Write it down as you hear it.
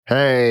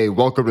Hey,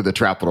 welcome to the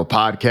Trapital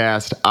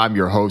Podcast. I'm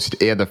your host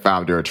and the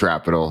founder of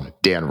Trapital,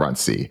 Dan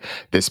Runcie.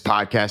 This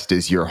podcast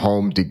is your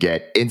home to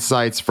get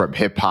insights from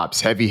hip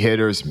hop's heavy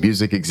hitters,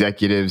 music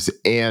executives,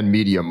 and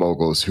media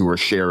moguls who are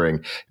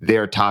sharing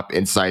their top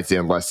insights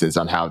and lessons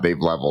on how they've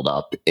leveled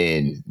up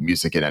in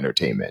music and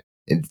entertainment.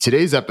 In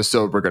today's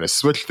episode, we're going to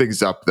switch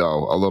things up,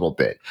 though, a little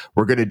bit.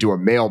 We're going to do a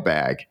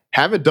mailbag.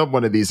 Haven't done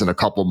one of these in a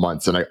couple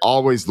months, and I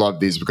always love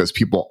these because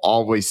people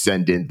always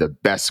send in the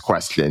best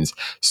questions.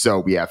 So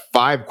we have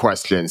 5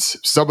 questions.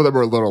 Some of them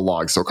are a little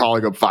long, so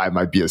calling them 5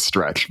 might be a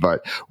stretch,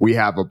 but we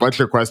have a bunch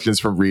of questions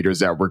from readers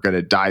that we're going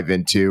to dive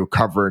into,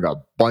 covering a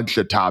bunch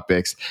of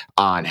topics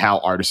on how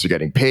artists are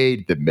getting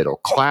paid, the middle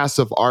class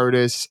of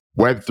artists,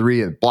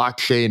 Web3 and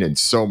blockchain, and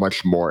so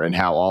much more, and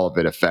how all of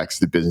it affects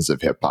the business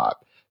of hip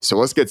hop. So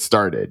let's get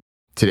started.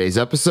 Today's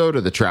episode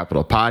of the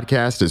Trapital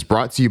Podcast is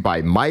brought to you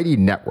by Mighty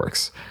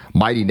Networks.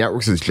 Mighty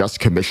Networks has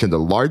just commissioned the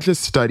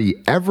largest study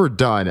ever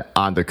done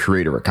on the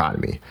creator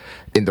economy.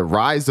 In the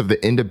rise of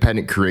the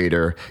independent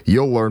creator,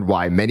 you'll learn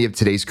why many of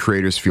today's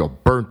creators feel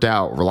burnt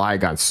out,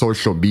 relying on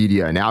social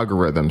media and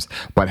algorithms,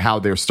 but how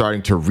they're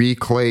starting to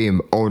reclaim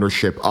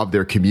ownership of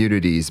their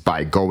communities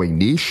by going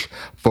niche,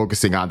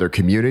 focusing on their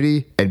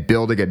community, and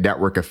building a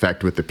network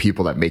effect with the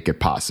people that make it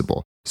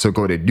possible. So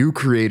go to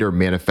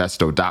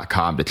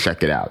newcreatormanifesto.com to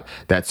check it out.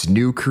 That's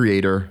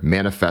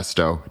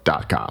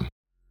newcreatormanifesto.com.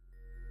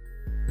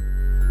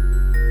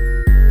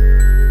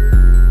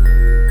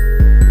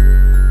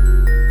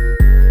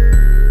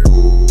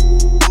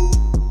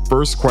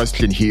 First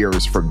question here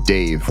is from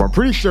Dave, who I'm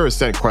pretty sure has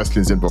sent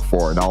questions in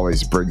before and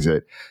always brings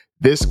it.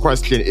 This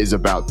question is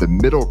about the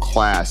middle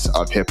class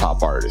of hip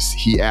hop artists.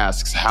 He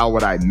asks, how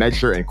would I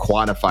measure and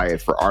quantify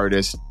it for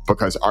artists?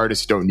 Because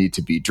artists don't need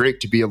to be Drake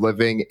to be a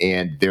living,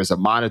 and there's a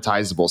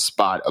monetizable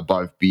spot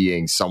above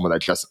being someone that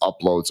just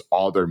uploads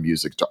all their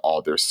music to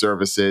all their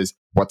services.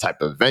 What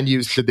type of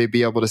venues should they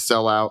be able to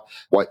sell out?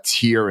 What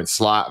tier and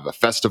slot of a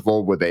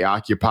festival would they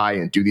occupy?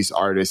 And do these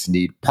artists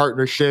need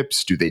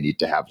partnerships? Do they need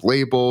to have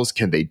labels?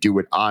 Can they do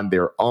it on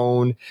their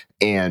own?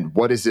 And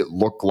what does it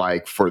look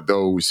like for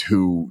those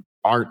who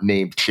aren't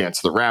named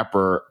Chance the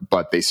Rapper,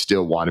 but they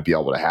still want to be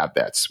able to have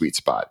that sweet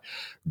spot?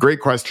 Great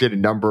question, a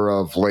number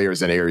of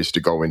layers and areas to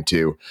go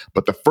into.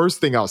 But the first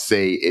thing I'll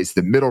say is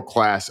the middle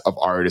class of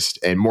artists,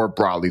 and more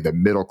broadly, the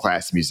middle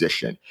class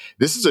musician.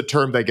 This is a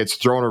term that gets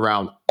thrown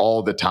around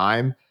all the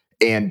time,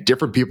 and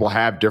different people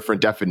have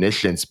different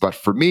definitions. But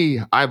for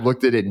me, I've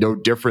looked at it no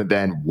different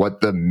than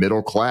what the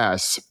middle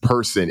class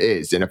person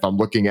is. And if I'm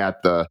looking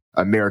at the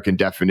American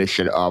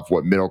definition of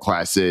what middle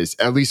class is,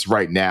 at least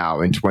right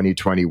now in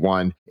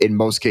 2021, in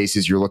most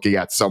cases, you're looking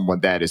at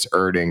someone that is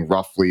earning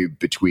roughly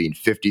between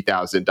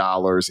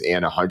 $50,000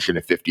 and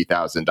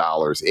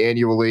 $150,000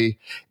 annually.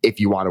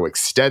 If you want to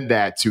extend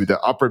that to the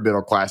upper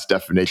middle class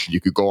definition, you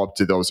could go up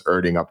to those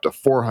earning up to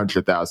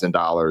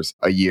 $400,000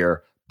 a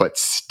year. But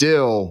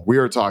still, we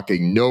are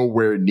talking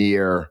nowhere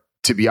near,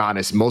 to be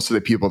honest, most of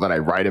the people that I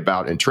write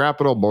about in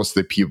Trapital, most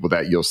of the people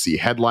that you'll see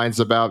headlines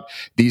about,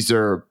 these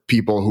are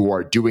people who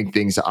are doing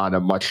things on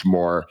a much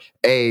more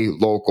A,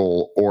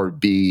 local, or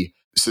B,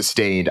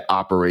 sustained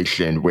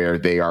operation where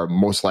they are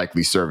most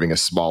likely serving a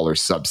smaller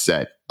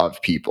subset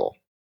of people.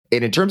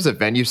 And in terms of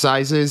venue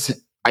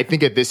sizes, I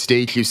think at this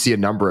stage, you see a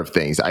number of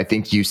things. I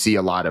think you see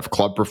a lot of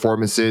club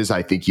performances.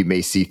 I think you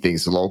may see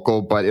things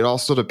local, but it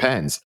also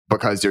depends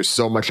because there's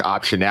so much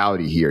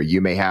optionality here. You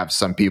may have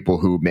some people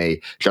who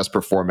may just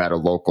perform at a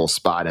local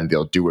spot and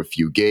they'll do a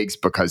few gigs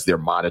because they're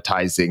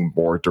monetizing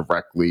more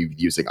directly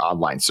using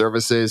online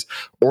services.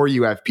 Or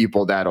you have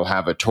people that'll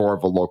have a tour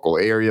of a local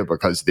area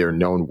because they're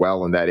known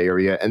well in that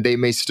area, and they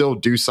may still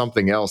do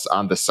something else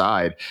on the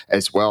side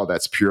as well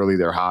that's purely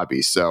their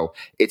hobby. So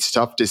it's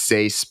tough to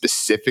say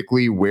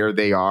specifically where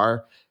they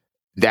are.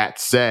 That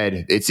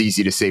said, it's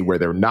easy to say where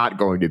they're not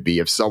going to be.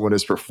 If someone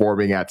is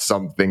performing at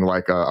something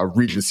like a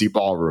Regency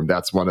Ballroom,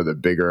 that's one of the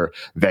bigger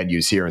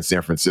venues here in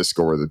San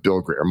Francisco, or the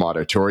Bill Graham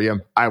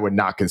Auditorium, I would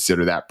not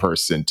consider that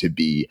person to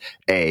be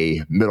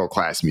a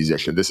middle-class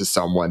musician. This is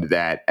someone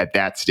that at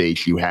that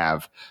stage you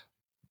have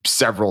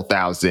several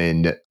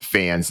thousand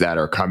fans that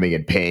are coming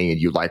and paying, and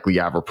you likely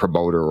have a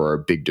promoter or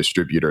a big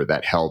distributor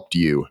that helped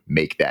you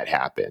make that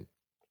happen.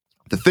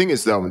 The thing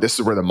is, though, and this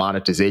is where the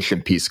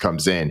monetization piece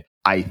comes in,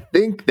 I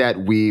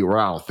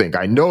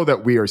know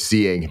that we are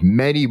seeing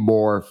many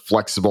more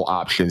flexible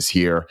options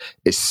here,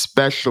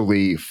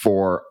 especially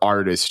for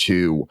artists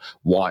who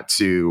want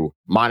to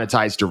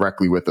monetize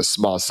directly with a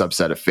small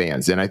subset of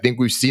fans. And I think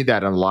we've seen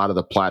that on a lot of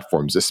the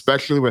platforms,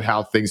 especially with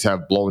how things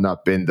have blown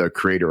up in the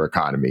creator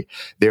economy.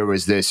 There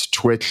was this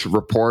Twitch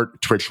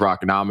report, Twitch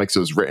Rockonomics. It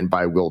was written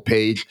by Will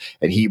Page,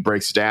 and he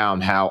breaks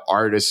down how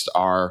artists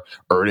are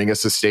earning a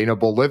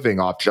sustainable living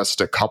off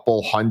just a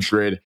couple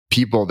hundred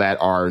people that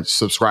are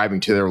subscribing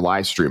to their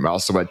live stream. I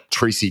also had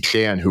Tracy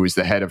Chan, who is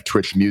the head of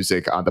Twitch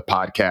Music, on the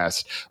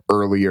podcast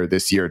earlier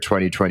this year,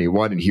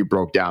 2021, and he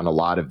broke down a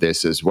lot of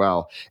this as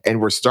well. And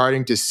we're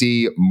starting to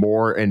see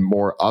more and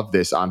more of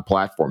this on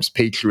platforms.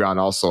 Patreon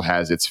also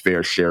has its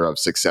fair share of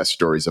success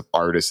stories of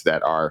artists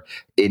that are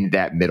in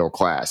that middle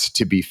class.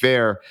 To be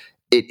fair,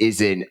 it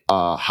isn't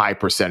a high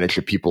percentage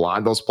of people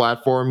on those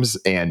platforms.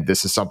 And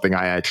this is something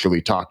I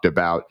actually talked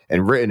about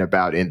and written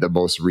about in the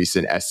most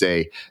recent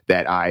essay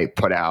that I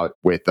put out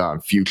with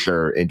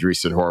Future and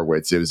Andreessen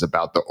Horowitz. It was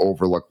about the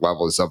overlooked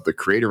levels of the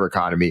creator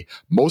economy.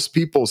 Most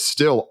people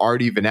still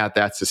aren't even at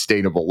that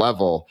sustainable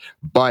level,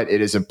 but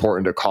it is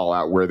important to call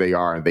out where they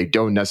are. And they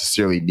don't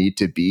necessarily need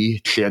to be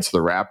Chance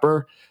the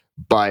Rapper,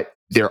 but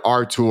there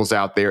are tools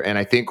out there. And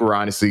I think we're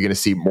honestly going to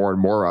see more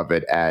and more of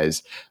it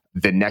as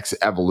the next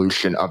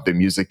evolution of the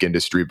music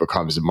industry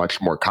becomes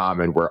much more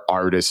common, where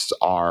artists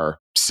are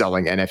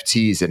selling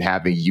NFTs and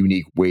having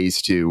unique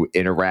ways to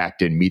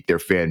interact and meet their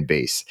fan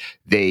base.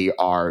 They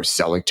are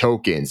selling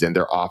tokens and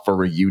they're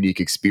offering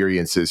unique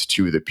experiences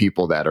to the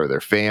people that are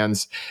their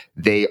fans.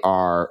 They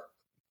are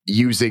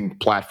using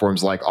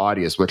platforms like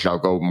Audius, which I'll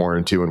go more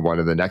into in one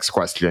of the next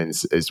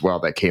questions as well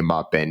that came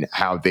up, and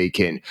how they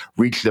can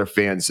reach their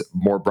fans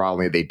more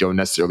broadly. They don't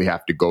necessarily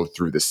have to go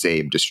through the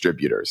same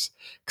distributors.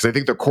 Because I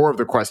think the core of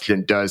the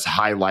question does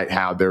highlight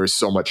how there is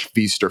so much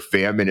feast or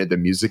famine in the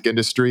music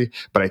industry,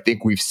 but I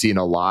think we've seen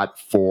a lot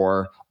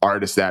for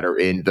artists that are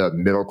in the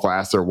middle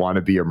class or want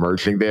to be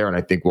emerging there, and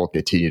I think we'll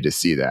continue to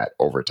see that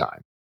over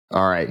time.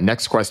 All right,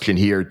 next question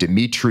here.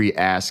 Dimitri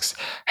asks,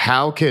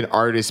 how can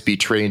artists be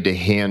trained to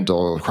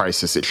handle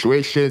crisis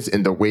situations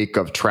in the wake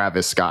of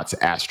Travis Scott's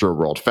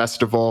Astroworld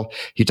Festival?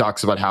 He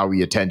talks about how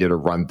he attended a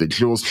Run the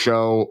Jewels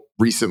show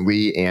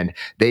recently, and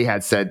they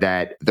had said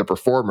that the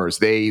performers,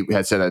 they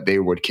had said that they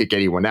would kick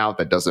anyone out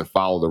that doesn't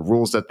follow the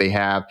rules that they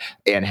have,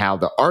 and how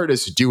the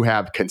artists do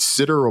have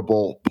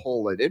considerable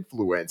pull and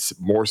influence,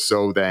 more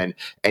so than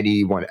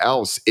anyone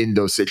else in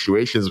those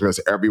situations, because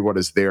everyone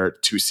is there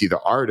to see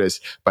the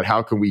artist. But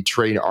how can we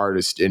train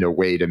artists in a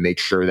way to make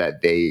sure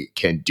that they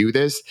can do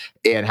this?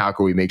 And how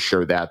can we make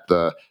sure that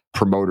the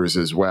promoters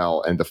as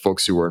well and the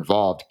folks who are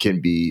involved can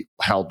be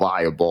held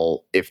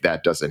liable if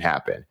that doesn't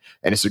happen?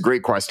 And it's a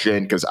great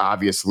question, because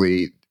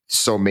obviously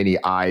so many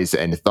eyes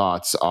and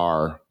thoughts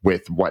are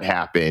with what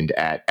happened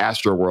at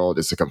Astroworld.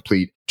 It's a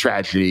complete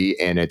tragedy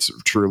and it's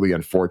truly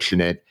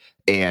unfortunate.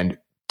 And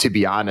to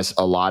be honest,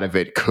 a lot of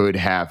it could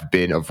have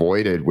been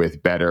avoided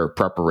with better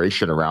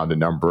preparation around a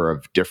number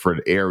of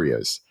different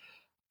areas.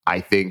 I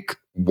think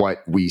what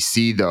we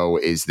see, though,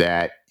 is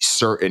that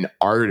certain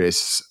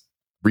artists,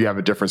 we have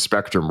a different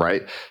spectrum,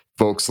 right?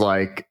 Folks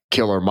like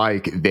Killer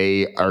Mike,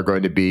 they are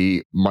going to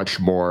be much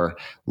more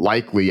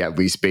likely, at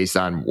least based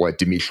on what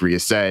Dimitri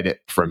has said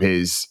from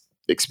his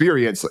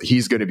experience,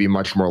 he's going to be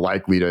much more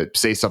likely to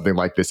say something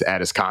like this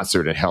at his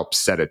concert and help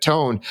set a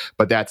tone.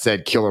 But that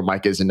said, Killer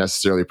Mike isn't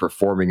necessarily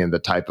performing in the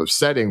type of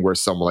setting where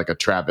someone like a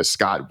Travis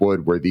Scott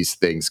would, where these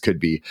things could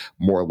be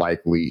more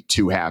likely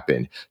to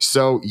happen.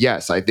 So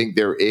yes, I think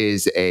there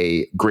is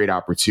a great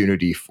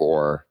opportunity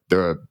for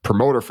the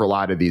promoter for a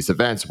lot of these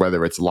events,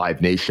 whether it's Live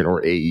Nation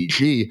or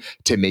AEG,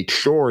 to make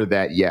sure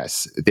that,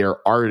 yes, their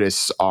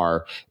artists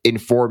are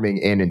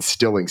informing and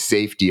instilling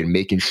safety and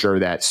making sure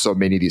that so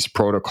many of these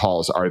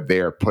protocols are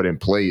there put in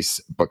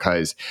place,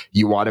 because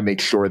you want to make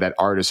sure that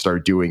artists are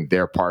doing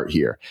their part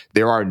here.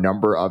 There are a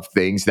number of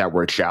things that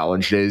were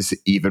challenges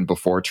even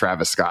before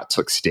Travis Scott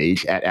took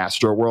stage at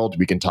Astroworld.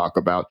 We can talk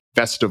about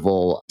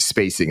festival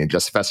spacing and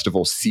just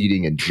festival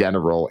seating in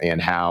general,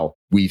 and how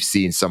we've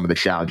seen some of the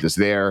challenges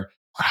there.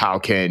 How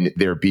can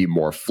there be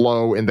more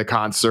flow in the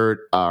concert,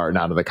 or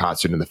not in the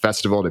concert, in the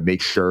festival, to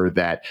make sure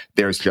that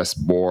there's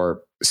just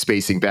more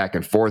spacing back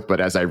and forth?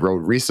 But as I wrote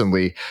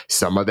recently,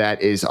 some of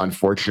that is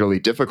unfortunately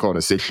difficult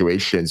in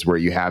situations where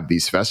you have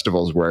these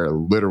festivals where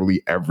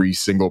literally every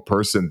single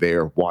person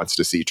there wants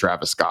to see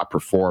Travis Scott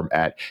perform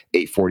at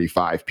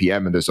 8:45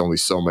 p.m. and there's only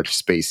so much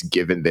space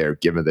given there,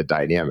 given the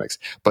dynamics.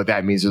 But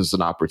that means there's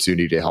an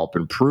opportunity to help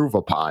improve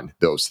upon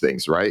those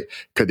things, right?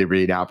 Could there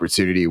be an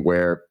opportunity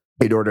where,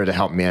 in order to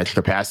help manage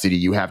capacity,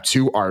 you have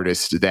two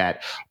artists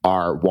that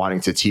are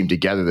wanting to team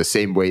together the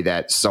same way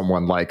that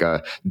someone like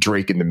a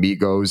Drake and the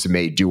Migos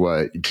may do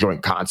a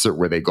joint concert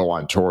where they go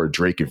on tour,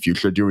 Drake and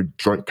Future do a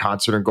joint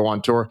concert and go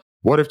on tour?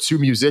 What if two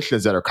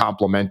musicians that are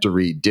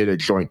complementary did a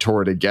joint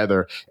tour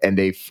together, and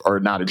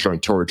or not a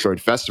joint tour, a joint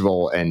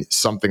festival, and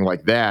something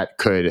like that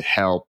could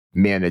help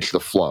manage the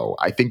flow?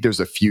 I think there's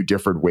a few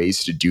different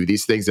ways to do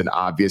these things. And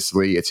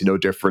obviously it's no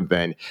different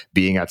than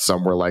being at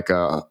somewhere like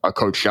a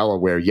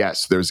Coachella, where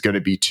yes, there's going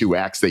to be two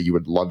acts that you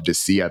would love to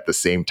see at the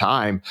same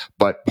time,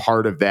 but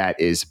part of that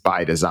is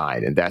by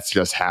design. And that's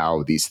just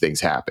how these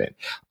things happen.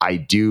 I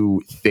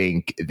do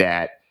think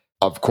that,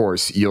 of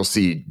course, you'll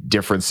see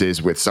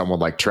differences with someone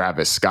like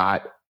Travis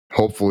Scott.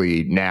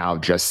 Hopefully now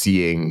just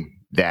seeing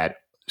that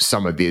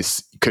some of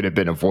this could have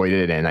been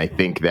avoided. And I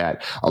think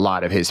that a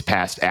lot of his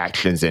past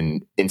actions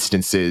and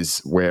instances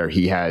where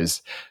he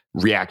has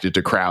reacted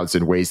to crowds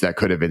in ways that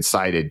could have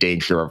incited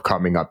danger of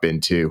coming up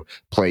into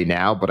play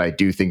now. But I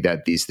do think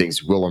that these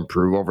things will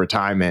improve over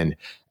time. And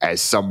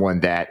as someone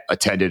that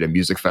attended a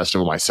music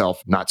festival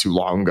myself not too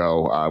long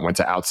ago, went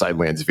to Outside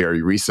Lands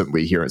very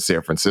recently here in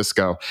San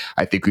Francisco,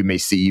 I think we may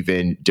see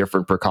even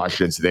different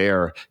precautions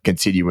there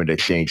continuing to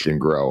change and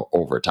grow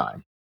over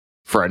time.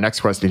 For our next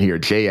question here,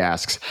 Jay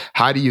asks,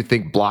 how do you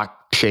think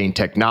blockchain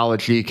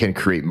technology can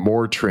create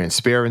more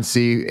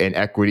transparency and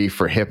equity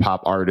for hip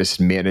hop artists,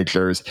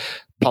 managers,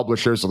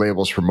 publishers,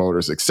 labels,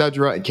 promoters,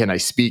 etc.? And can I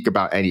speak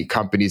about any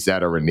companies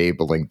that are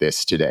enabling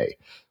this today?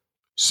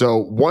 So,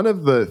 one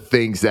of the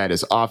things that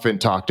is often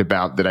talked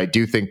about that I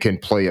do think can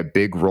play a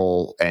big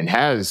role and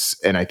has,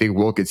 and I think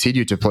will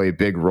continue to play a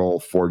big role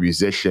for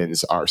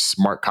musicians are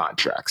smart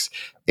contracts.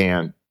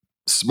 And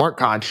smart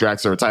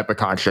contracts are a type of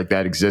contract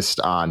that exists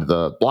on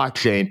the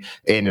blockchain,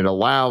 and it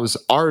allows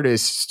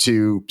artists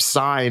to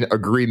sign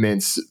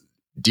agreements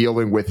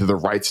dealing with the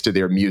rights to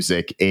their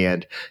music.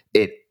 And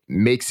it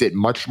makes it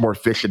much more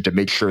efficient to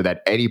make sure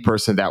that any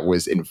person that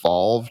was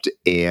involved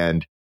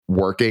and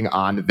working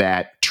on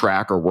that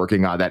track or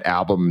working on that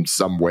album in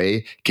some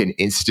way can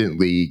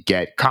instantly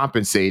get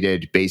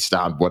compensated based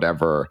on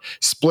whatever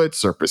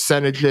splits or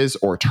percentages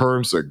or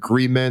terms,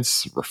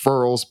 agreements,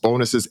 referrals,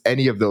 bonuses,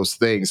 any of those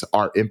things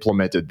are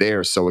implemented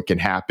there so it can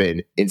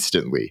happen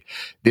instantly.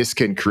 This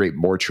can create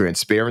more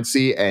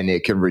transparency and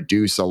it can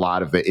reduce a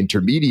lot of the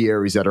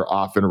intermediaries that are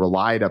often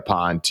relied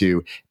upon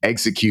to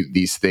execute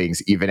these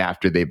things even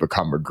after they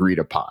become agreed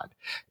upon.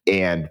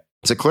 And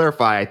to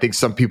clarify, I think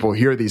some people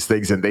hear these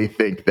things and they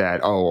think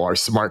that, oh, our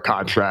smart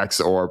contracts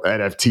or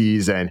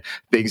NFTs and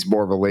things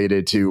more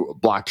related to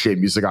blockchain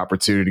music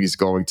opportunities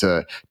going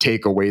to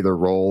take away the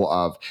role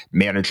of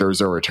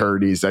managers or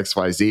attorneys,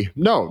 XYZ.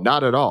 No,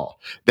 not at all.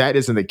 That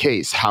isn't the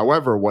case.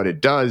 However, what it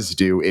does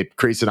do, it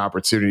creates an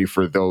opportunity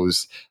for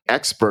those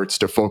experts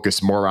to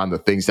focus more on the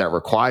things that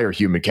require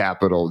human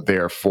capital.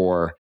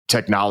 Therefore,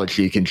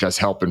 technology can just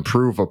help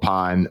improve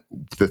upon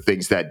the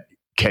things that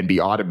can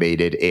be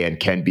automated and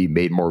can be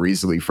made more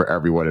easily for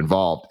everyone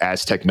involved,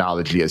 as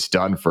technology has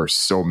done for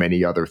so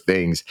many other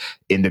things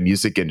in the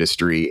music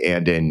industry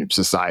and in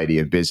society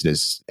and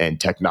business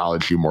and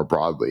technology more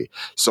broadly.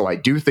 So I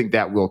do think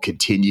that we'll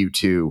continue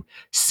to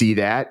see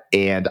that.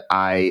 And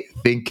I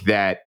think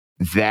that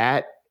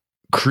that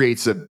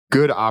creates a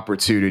good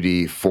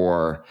opportunity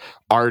for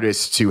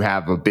artists to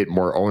have a bit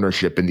more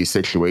ownership in these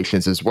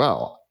situations as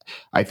well.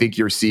 I think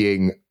you're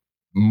seeing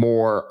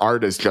more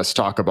artists just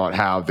talk about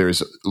how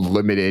there's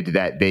limited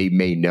that they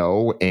may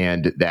know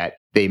and that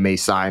they may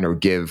sign or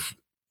give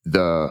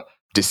the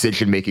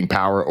decision-making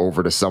power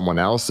over to someone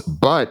else.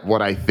 But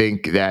what I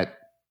think that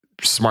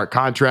smart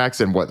contracts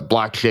and what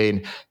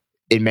blockchain,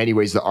 in many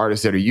ways, the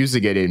artists that are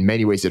using it, in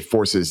many ways, it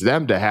forces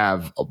them to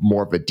have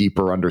more of a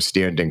deeper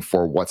understanding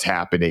for what's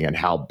happening and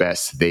how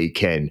best they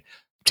can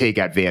take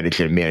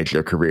advantage and manage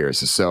their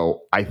careers.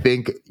 So I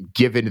think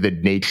given the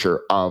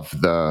nature of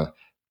the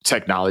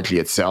technology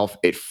itself,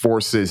 it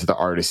forces the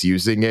artists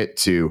using it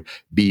to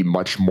be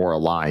much more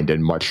aligned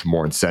and much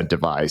more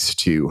incentivized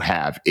to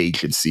have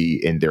agency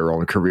in their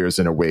own careers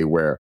in a way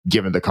where,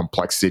 given the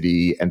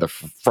complexity and the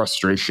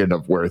frustration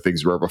of where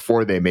things were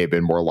before, they may have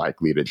been more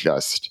likely to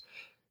just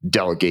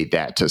delegate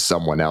that to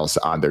someone else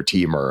on their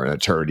team or an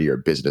attorney or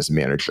business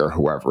manager,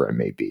 whoever it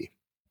may be.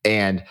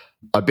 And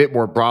a bit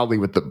more broadly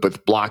with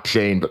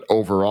blockchain, but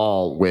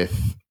overall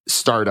with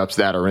startups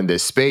that are in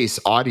this space,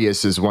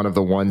 Audius is one of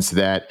the ones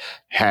that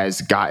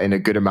has gotten a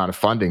good amount of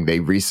funding. They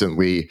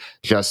recently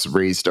just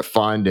raised a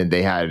fund and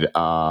they had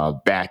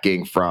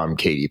backing from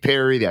Katy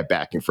Perry, they had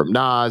backing from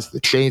Nas, the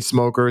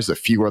Chainsmokers, a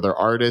few other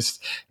artists.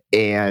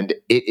 And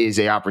it is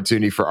an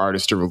opportunity for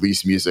artists to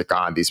release music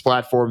on these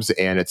platforms.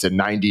 And it's a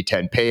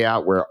 90-10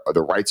 payout where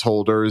the rights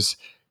holders,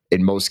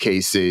 in most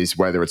cases,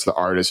 whether it's the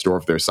artist or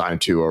if they're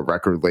signed to a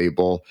record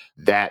label,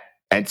 that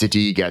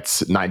entity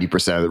gets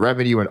 90% of the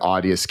revenue and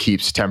Audius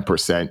keeps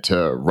 10%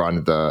 to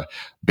run the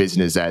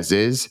business as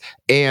is.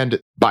 And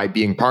by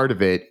being part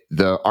of it,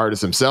 the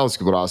artists themselves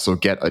would also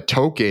get a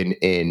token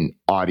in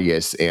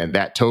Audius, and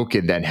that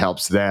token then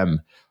helps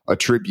them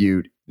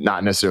attribute,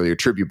 not necessarily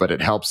attribute, but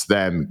it helps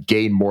them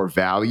gain more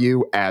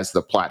value as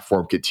the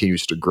platform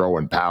continues to grow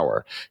in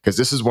power. Because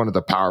this is one of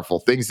the powerful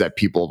things that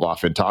people have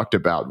often talked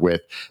about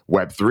with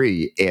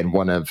Web3, and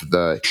one of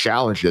the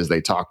challenges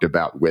they talked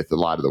about with a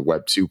lot of the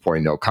Web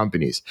 2.0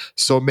 companies.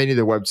 So many of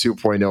the Web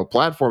 2.0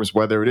 platforms,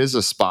 whether it is a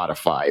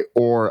Spotify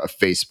or a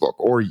Facebook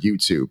or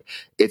YouTube,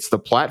 it's the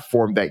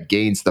platform that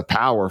gains the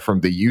power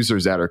from the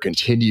users that are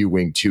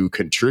continuing to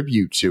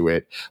contribute to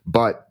it.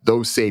 But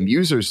those same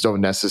users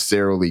don't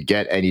necessarily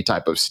get any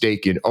type of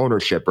stake in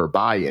ownership or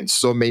buy-in.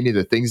 So many of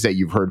the things that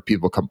you've heard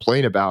people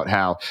complain about,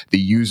 how the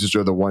users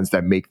are the ones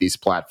that make these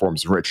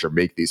platforms rich or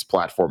make these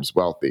platforms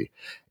wealthy.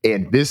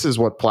 And this is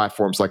what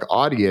platforms like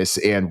Audius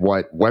and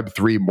what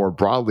Web3 more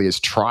broadly is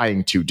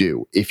trying to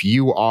do. If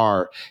you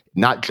are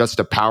not just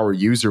a power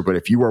user, but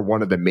if you are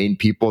one of the main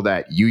people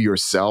that you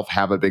yourself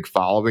have a big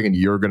following and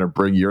you're going to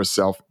bring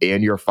yourself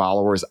and your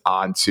followers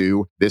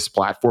onto this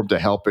platform to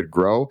help it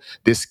grow,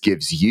 this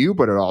gives you,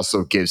 but it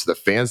also gives the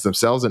fans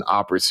themselves an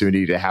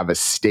opportunity to have a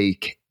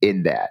stake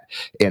in that.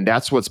 And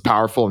that's what's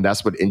powerful. And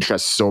that's what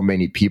interests so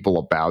many people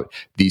about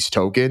these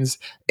tokens.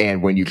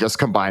 And when you just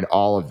combine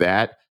all of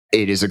that,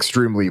 it is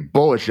extremely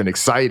bullish and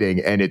exciting.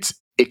 And it's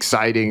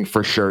exciting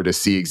for sure to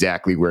see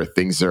exactly where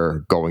things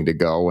are going to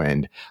go.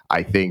 And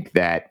I think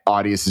that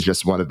Audius is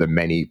just one of the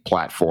many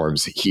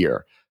platforms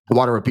here. I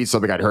want to repeat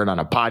something I'd heard on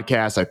a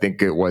podcast. I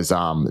think it was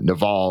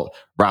Naval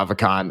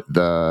Ravikant,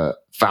 the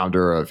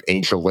founder of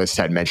AngelList,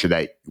 had mentioned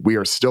that we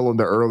are still in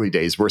the early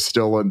days. We're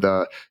still in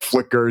the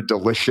Flickr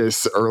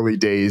delicious early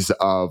days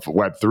of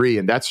Web3.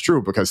 And that's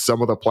true because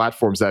some of the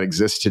platforms that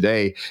exist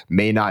today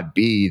may not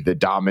be the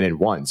dominant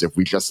ones. If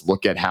we just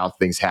look at how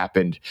things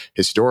happened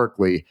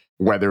historically,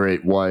 whether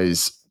it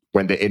was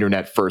when the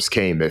internet first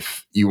came,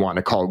 if you want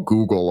to call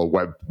Google a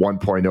Web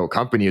 1.0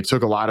 company, it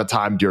took a lot of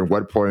time during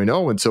Web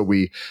 1.0 until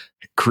we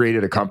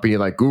created a company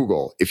like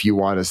Google. If you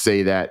want to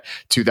say that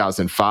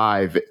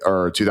 2005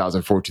 or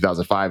 2004,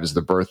 2005 is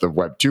the birth of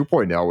Web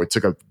 2.0, it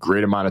took a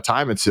great amount of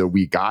time until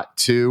we got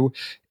to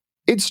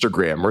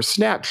Instagram or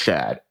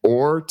Snapchat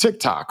or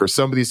TikTok or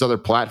some of these other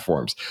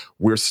platforms.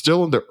 We're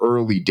still in the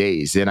early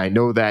days. And I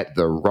know that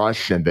the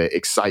rush and the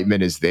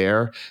excitement is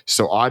there.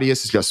 So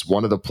Audius is just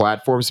one of the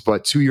platforms,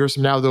 but 2 years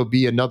from now, there'll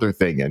be another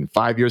thing. And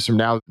 5 years from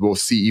now, we'll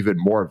see even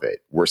more of it.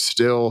 We're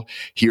still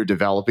here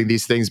developing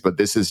these things, but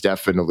this is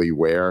definitely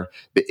where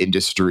the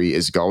industry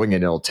is going,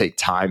 and it'll take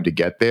time to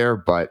get there,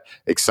 but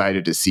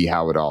excited to see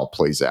how it all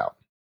plays out.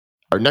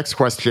 Our next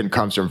question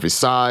comes from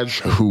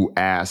Visage, who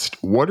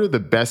asked, what are the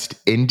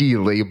best indie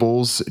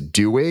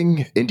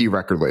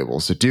record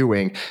labels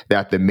doing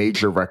that the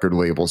major record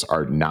labels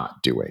are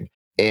not doing?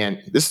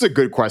 And this is a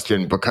good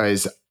question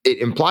because it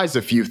implies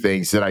a few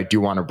things that I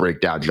do want to break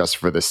down just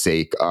for the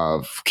sake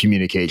of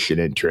communication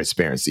and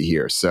transparency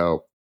here.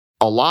 So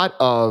a lot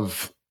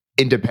of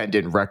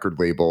independent record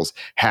labels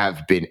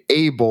have been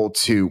able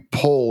to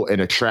pull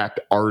and attract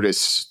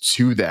artists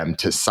to them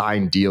to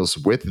sign deals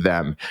with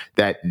them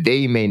that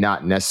they may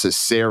not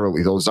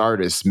necessarily, those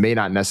artists may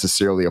not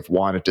necessarily have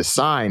wanted to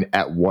sign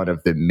at one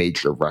of the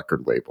major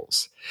record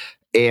labels.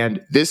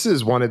 And this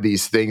is one of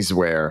these things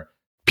where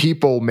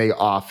people may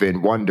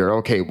often wonder,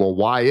 okay, well,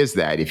 why is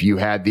that? If you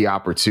had the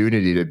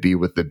opportunity to be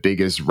with the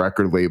biggest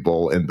record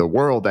label in the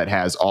world that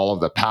has all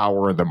of the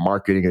power and the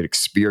marketing and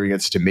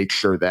experience to make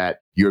sure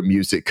that your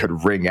music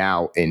could ring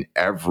out in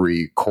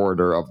every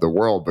corner of the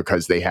world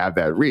because they have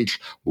that reach,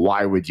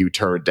 why would you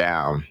turn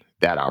down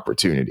that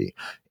opportunity?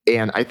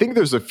 And I think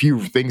there's a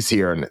few things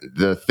here, and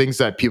the things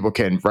that people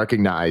can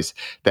recognize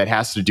that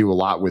has to do a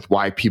lot with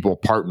why people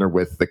partner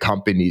with the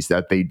companies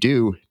that they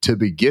do to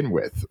begin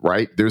with,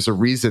 right? There's a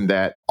reason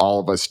that all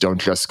of us don't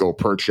just go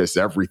purchase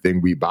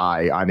everything we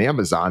buy on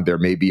Amazon. There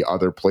may be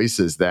other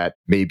places that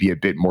may be a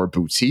bit more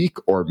boutique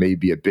or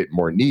maybe a bit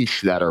more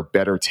niche that are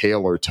better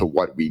tailored to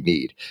what we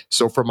need.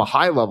 So from a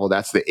high level,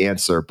 that's the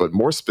answer. But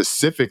more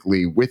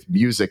specifically with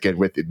music and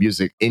with the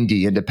music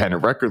indie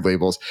independent record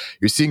labels,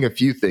 you're seeing a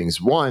few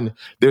things. One,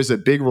 there's a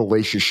big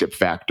relationship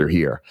factor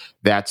here.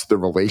 That's the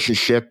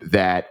relationship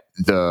that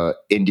the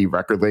indie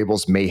record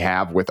labels may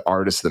have with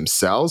artists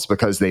themselves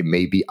because they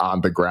may be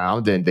on the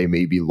ground and they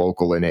may be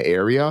local in an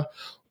area.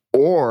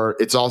 Or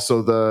it's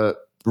also the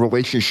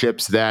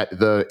relationships that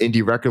the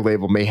indie record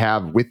label may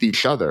have with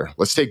each other.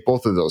 Let's take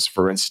both of those,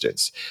 for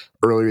instance.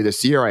 Earlier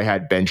this year, I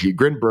had Benji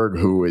Grinberg,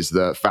 who is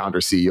the founder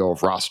CEO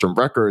of Rostrum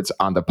Records,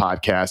 on the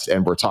podcast,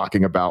 and we're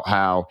talking about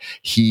how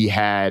he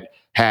had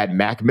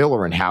Mac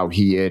Miller and how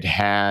he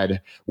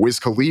had Wiz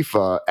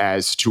Khalifa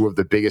as two of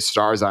the biggest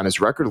stars on his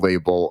record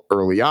label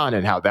early on,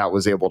 and how that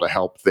was able to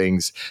help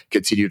things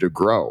continue to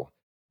grow.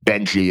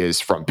 Benji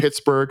is from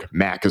Pittsburgh,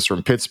 Mac is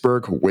from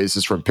Pittsburgh, Wiz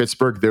is from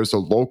Pittsburgh. There's a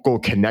local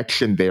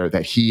connection there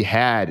that he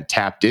had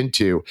tapped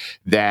into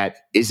that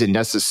isn't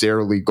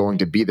necessarily going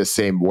to be the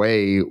same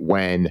way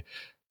when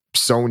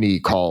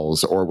Sony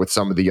calls or with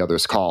some of the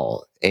others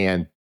call.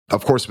 And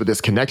of course, with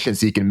this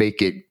connections, he can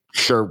make it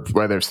sure,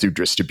 whether it's through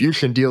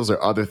distribution deals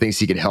or other things,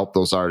 he can help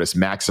those artists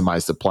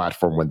maximize the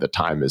platform when the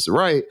time is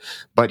right.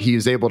 But he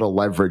was able to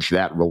leverage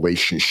that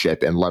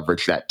relationship and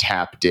leverage that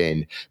tapped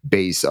in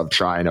base of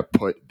trying to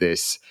put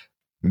this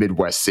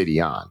Midwest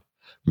city on.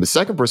 From a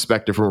second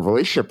perspective, from a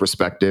relationship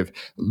perspective,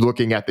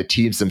 looking at the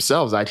teams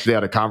themselves, I actually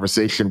had a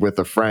conversation with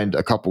a friend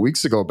a couple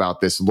weeks ago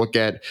about this. Look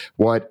at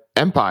what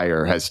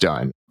Empire has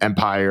done.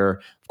 Empire,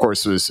 of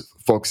course, was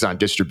focused on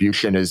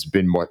distribution, has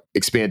been more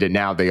expanded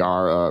now. They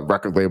are a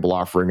record label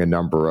offering a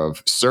number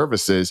of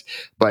services,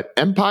 but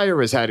Empire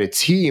has had a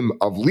team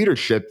of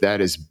leadership that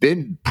has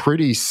been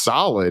pretty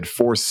solid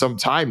for some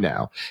time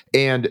now.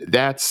 And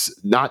that's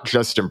not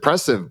just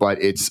impressive,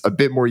 but it's a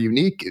bit more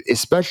unique,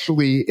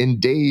 especially in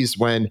days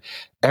when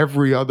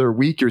every other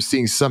week you're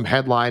seeing some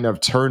headline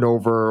of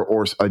turnover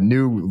or a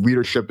new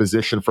leadership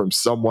position from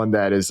someone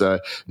that is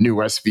a new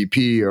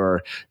SVP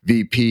or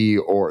VP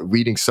or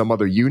leading some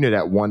other unit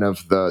at one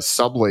of the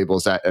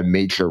sub-labels at a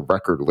major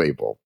record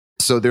label.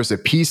 So there's a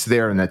piece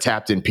there and a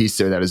tapped in piece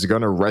there that is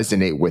going to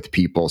resonate with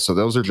people. So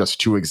those are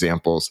just two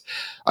examples.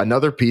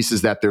 Another piece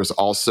is that there's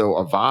also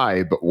a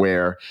vibe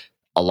where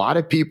a lot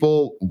of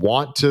people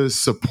want to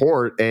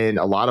support and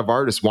a lot of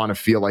artists want to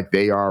feel like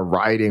they are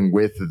riding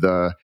with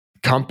the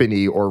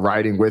company or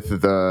riding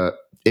with the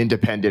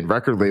independent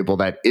record label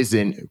that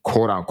isn't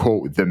quote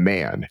unquote the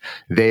man.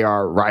 They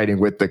are riding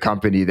with the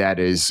company that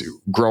is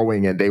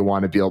growing, and they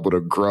want to be able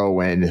to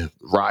grow and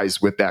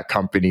rise with that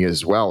company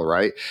as well,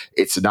 right?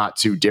 It's not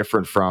too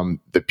different from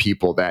the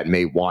people that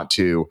may want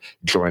to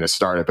join a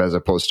startup as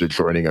opposed to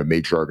joining a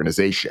major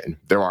organization.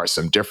 There are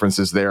some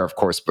differences there, of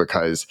course,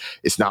 because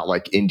it's not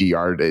like indie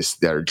artists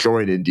that are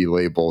join indie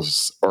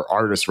labels, or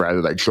artists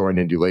rather that join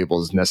indie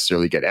labels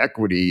necessarily get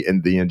equity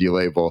in the indie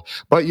label,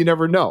 but you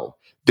never know.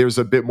 There's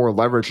a bit more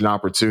leverage and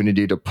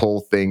opportunity to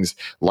pull things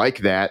like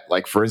that.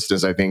 Like, for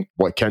instance, I think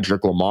what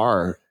Kendrick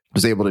Lamar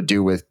was able to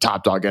do with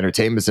Top Dog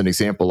Entertainment is an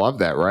example of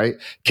that, right?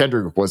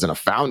 Kendrick wasn't a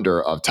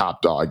founder of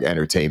Top Dog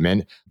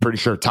Entertainment. Pretty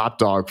sure Top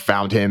Dog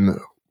found him,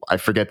 I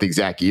forget the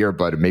exact year,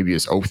 but maybe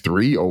it's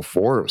 03,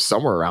 04,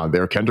 somewhere around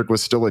there. Kendrick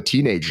was still a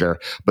teenager,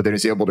 but then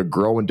he's able to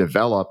grow and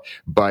develop.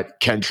 But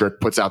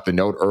Kendrick puts out the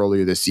note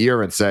earlier this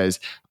year and says,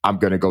 I'm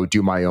going to go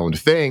do my own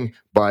thing.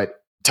 But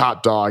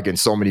Top Dog, in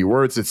so many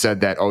words, it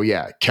said that, oh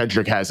yeah,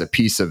 Kendrick has a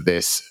piece of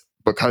this,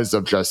 because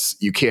of just,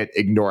 you can't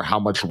ignore how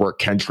much work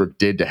Kendrick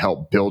did to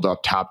help build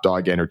up Top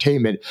Dog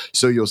Entertainment.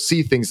 So you'll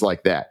see things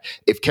like that.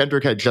 If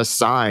Kendrick had just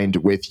signed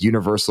with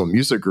Universal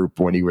Music Group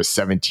when he was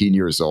 17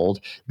 years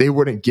old, they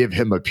wouldn't give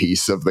him a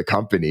piece of the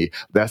company.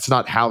 That's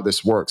not how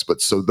this works.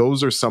 But so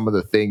those are some of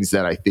the things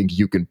that I think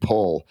you can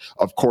pull.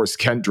 Of course,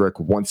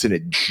 Kendrick, once in a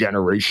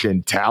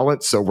generation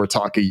talent. So we're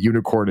talking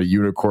unicorn to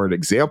unicorn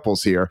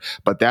examples here,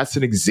 but that's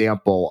an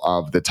example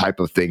of the type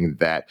of thing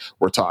that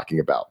we're talking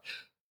about.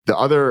 The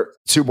other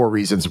two more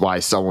reasons why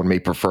someone may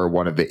prefer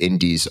one of the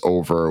indies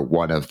over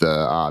one of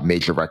the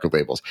major record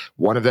labels.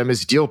 One of them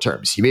is deal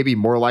terms. You may be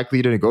more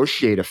likely to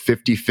negotiate a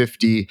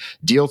 50-50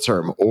 deal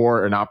term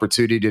or an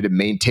opportunity to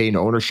maintain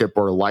ownership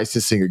or a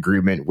licensing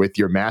agreement with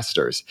your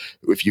masters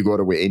if you go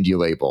to an indie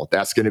label.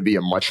 That's going to be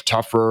a much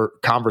tougher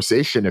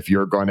conversation if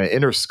you're going to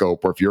Interscope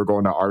or if you're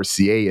going to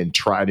RCA and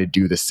try to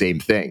do the same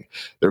thing.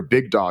 There are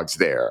big dogs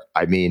there.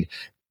 I mean,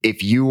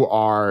 if you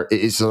are,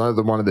 it's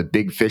another one of the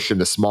big fish in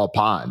the small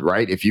pond,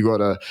 right? If you go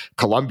to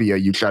Columbia,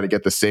 you try to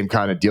get the same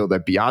kind of deal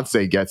that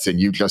Beyonce gets and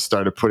you just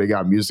started putting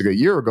out music a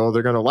year ago,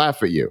 they're going to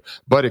laugh at you.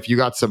 But if you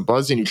got some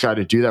buzz and you try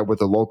to do that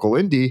with a local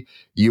indie,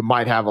 you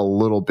might have a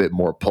little bit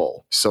more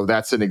pull. So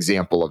that's an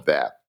example of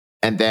that.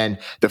 And then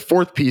the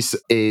fourth piece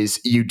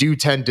is you do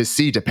tend to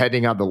see,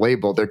 depending on the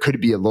label, there could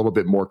be a little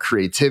bit more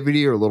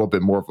creativity or a little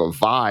bit more of a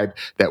vibe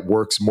that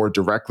works more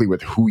directly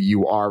with who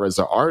you are as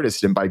an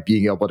artist. And by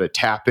being able to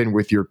tap in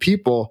with your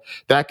people,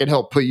 that can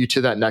help put you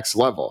to that next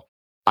level.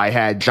 I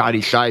had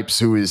Johnny Shipes,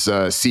 who is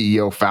a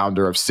CEO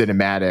founder of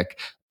Cinematic,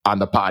 on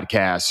the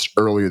podcast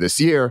earlier this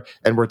year.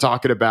 And we're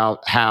talking about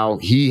how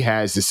he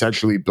has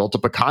essentially built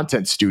up a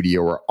content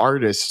studio where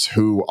artists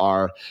who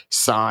are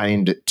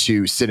signed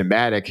to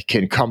Cinematic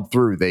can come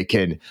through. They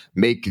can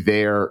make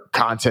their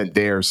content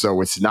there. So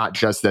it's not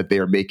just that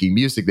they're making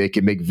music, they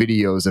can make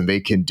videos and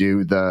they can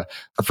do I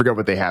forget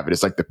what they have.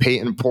 It's like the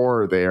paint and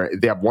pour.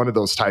 They have one of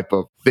those type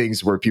of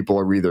things where people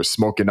are either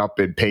smoking up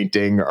and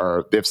painting,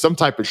 or they have some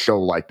type of show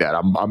like that.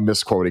 I'm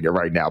misquoting it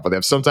right now, but they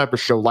have some type of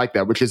show like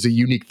that, which is a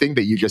unique thing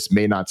that you just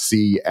may not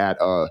see at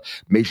a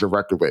major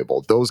record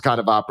label. Those kind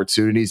of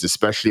opportunities,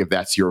 especially if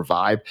that's your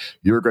vibe,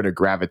 you're going to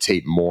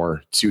gravitate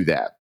more to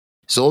that.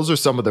 So those are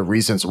some of the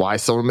reasons why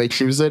someone may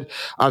choose it.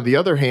 On the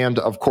other hand,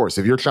 of course,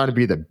 if you're trying to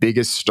be the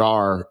biggest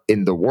star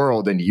in the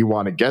world and you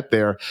want to get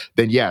there,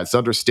 then yeah, it's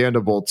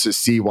understandable to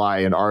see why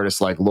an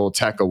artist like Lil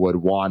Tecca would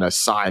want to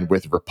sign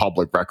with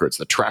Republic Records.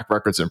 The track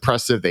record's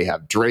impressive. They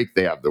have Drake,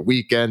 they have The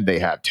Weeknd, they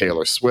have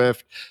Taylor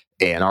Swift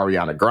and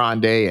Ariana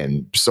Grande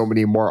and so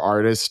many more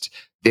artists.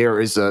 There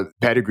is a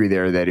pedigree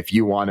there that if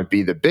you want to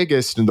be the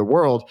biggest in the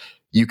world,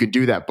 you can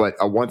do that. But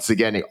once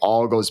again, it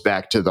all goes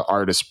back to the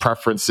artist's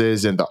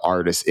preferences and the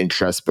artist's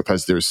interests,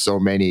 because there's so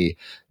many,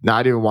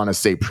 not even want to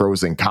say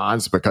pros and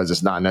cons because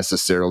it's not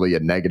necessarily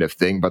a negative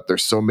thing, but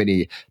there's so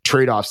many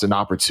trade-offs and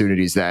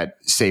opportunities that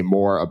say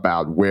more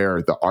about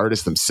where the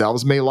artists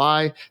themselves may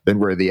lie than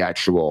where the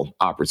actual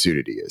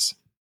opportunity is.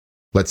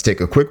 Let's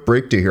take a quick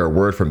break to hear a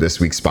word from this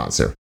week's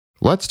sponsor.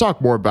 Let's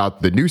talk more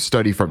about the new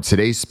study from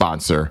today's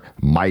sponsor,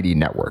 Mighty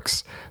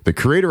Networks. The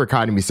creator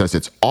economy says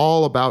it's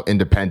all about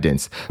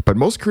independence, but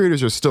most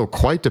creators are still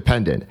quite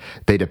dependent.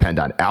 They depend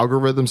on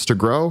algorithms to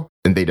grow,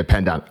 and they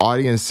depend on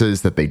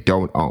audiences that they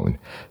don't own.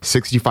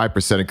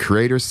 65% of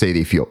creators say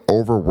they feel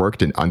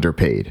overworked and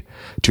underpaid.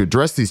 To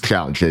address these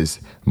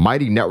challenges,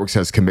 Mighty Networks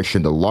has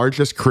commissioned the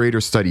largest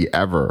creator study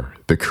ever,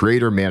 the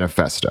Creator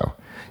Manifesto.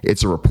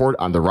 It's a report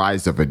on the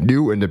rise of a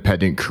new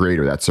independent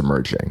creator that's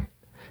emerging.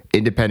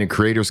 Independent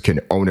creators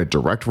can own a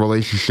direct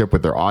relationship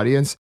with their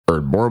audience,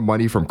 earn more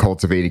money from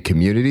cultivating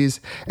communities,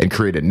 and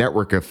create a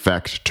network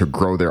effect to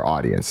grow their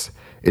audience.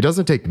 It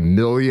doesn't take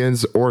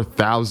millions or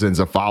thousands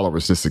of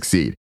followers to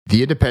succeed.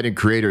 The independent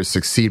creators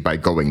succeed by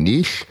going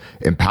niche,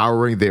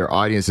 empowering their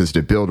audiences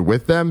to build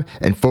with them,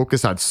 and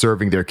focus on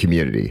serving their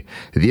community.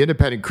 The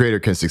independent creator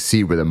can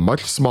succeed with a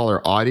much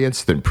smaller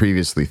audience than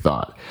previously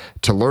thought.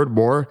 To learn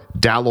more,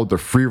 download the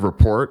free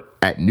report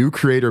at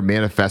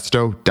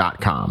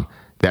newcreatormanifesto.com.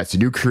 That's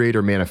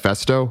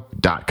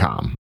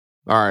newcreatormanifesto.com.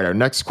 All right, our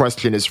next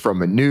question is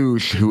from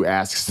Manoj, who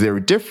asks, is there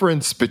a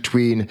difference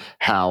between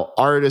how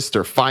artists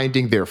are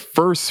finding their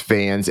first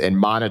fans and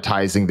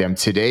monetizing them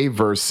today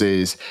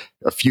versus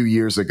a few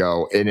years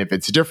ago? And if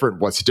it's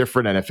different, what's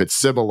different? And if it's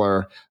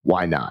similar,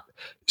 why not?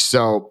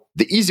 So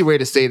the easy way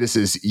to say this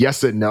is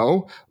yes and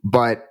no,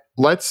 but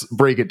let's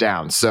break it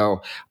down.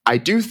 So I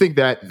do think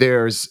that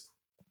there's,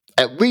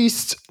 at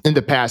least in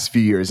the past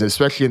few years, and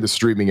especially in the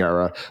streaming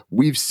era,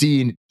 we've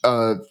seen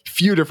a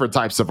few different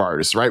types of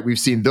artists, right? We've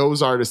seen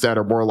those artists that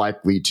are more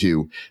likely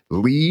to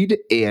lead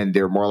and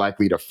they're more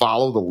likely to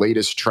follow the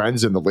latest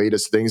trends and the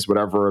latest things,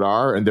 whatever it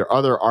are. And there are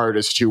other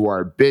artists who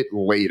are a bit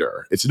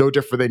later. It's no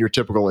different than your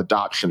typical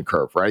adoption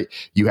curve, right?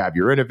 You have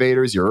your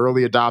innovators, your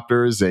early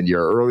adopters, and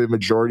your early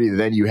majority.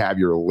 Then you have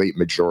your late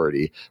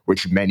majority,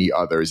 which many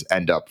others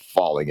end up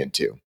falling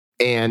into.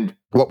 And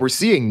what we're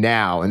seeing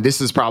now, and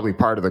this is probably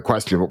part of the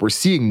question, what we're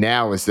seeing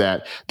now is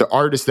that the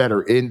artists that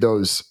are in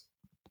those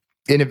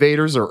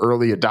innovators or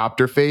early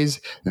adopter phase,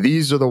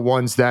 these are the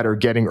ones that are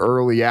getting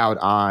early out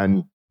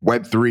on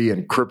Web3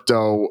 and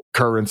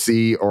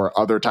cryptocurrency or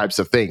other types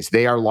of things.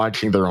 They are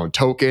launching their own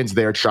tokens.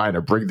 They're trying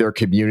to bring their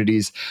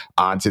communities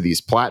onto these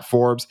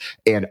platforms,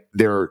 and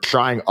they're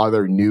trying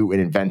other new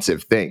and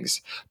inventive things.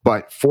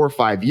 But 4 or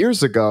 5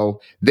 years ago,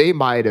 they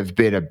might have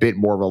been a bit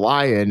more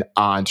reliant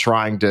on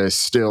trying to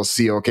still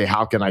see, okay,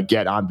 how can I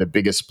get on the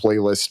biggest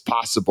playlist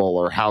possible?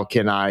 Or how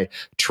can I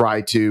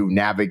try to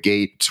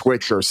navigate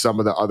Twitch or some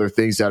of the other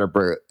things that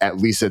are, at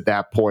least at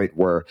that point,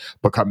 were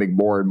becoming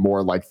more and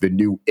more like the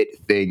new it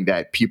thing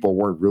that people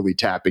weren't really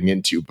tapping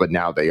into, but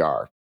now they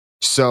are.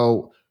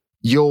 So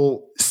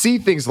you'll see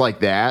things like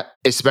that,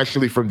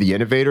 especially from the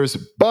innovators.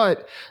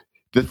 But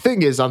the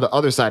thing is, on the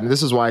other side, and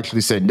this is why I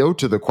actually said no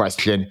to the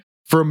question,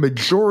 for a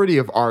majority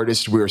of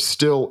artists, we're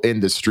still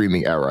in the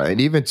streaming era. And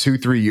even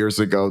 2-3 years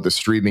ago, the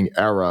streaming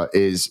era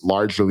is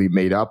largely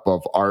made up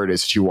of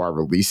artists who are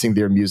releasing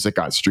their music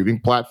on streaming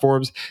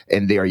platforms,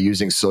 and they are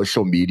using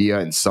social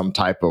media in some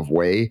type of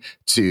way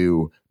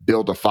to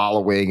build a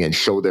following and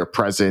show their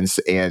presence,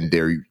 and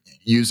they're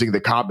using the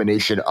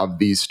combination of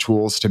these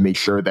tools to make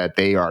sure that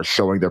they are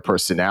showing their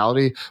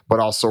personality, but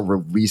also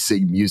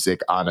releasing music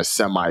on a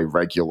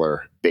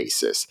semi-regular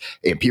basis.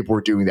 And people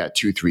were doing that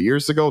 2-3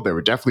 years ago. They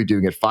were definitely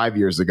doing it 5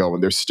 years ago,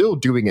 and they're still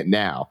doing it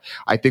now.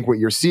 I think what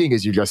you're seeing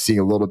is you're just seeing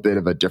a little bit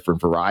of a different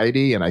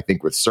variety. And I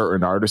think with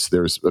certain artists,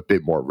 there's a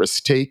bit more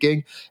risk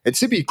taking. And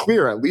to be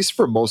clear, at least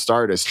for most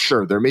artists,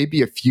 sure, there may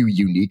be a few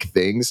unique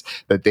things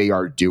that they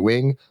are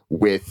doing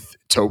with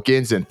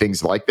tokens and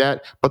things like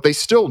that, but they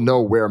still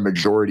know where a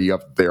majority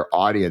of their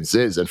audience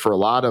is. And for a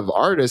lot of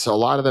artists, a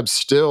lot of them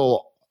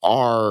still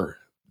are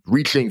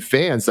reaching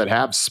fans that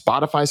have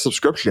Spotify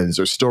subscriptions,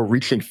 or still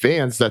reaching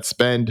fans that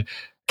spend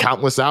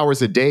countless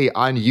hours a day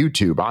on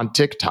YouTube, on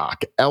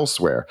TikTok,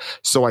 elsewhere.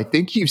 So I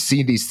think you've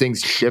seen these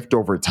things shift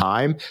over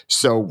time.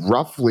 So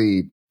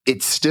roughly,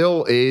 it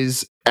still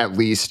is at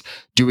least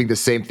doing the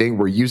same thing.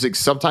 We're using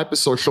some type of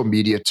social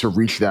media to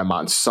reach them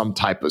on some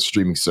type of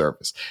streaming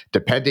service.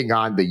 Depending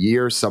on the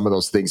year, some of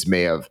those things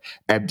may have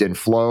ebbed and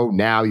flowed.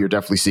 Now you're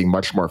definitely seeing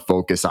much more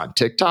focus on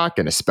TikTok,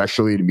 and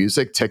especially in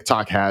music.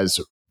 TikTok has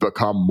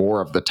become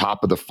more of the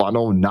top of the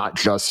funnel, not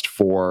just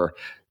for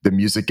the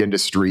music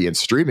industry and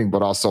streaming,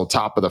 but also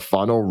top of the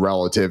funnel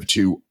relative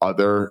to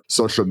other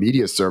social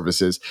media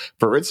services.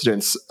 For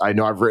instance, I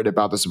know I've written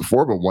about this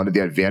before, but one of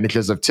the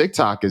advantages of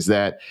TikTok is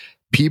that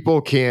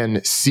people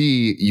can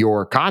see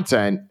your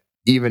content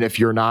even if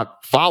you're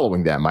not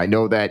following them. I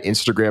know that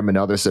Instagram and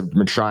others have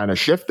been trying to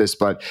shift this,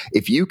 but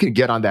if you can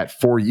get on that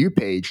For You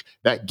page,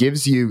 that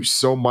gives you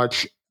so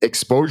much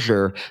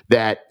exposure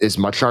that is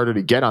much harder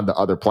to get on the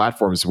other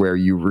platforms, where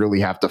you really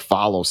have to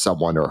follow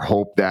someone or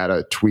hope that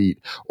a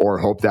tweet or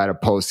hope that a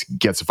post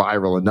gets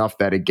viral enough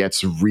that it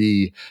gets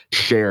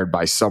re-shared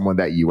by someone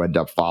that you end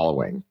up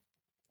following.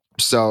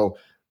 So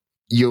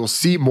you'll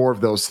see more of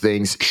those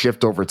things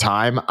shift over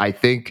time. I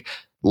think,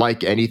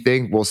 like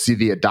anything, we'll see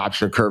the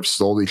adoption curve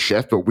slowly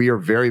shift, but we are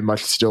very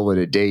much still in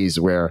a days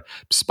where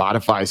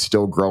Spotify is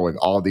still growing.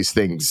 All these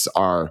things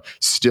are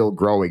still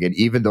growing. And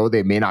even though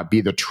they may not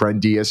be the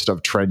trendiest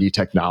of trendy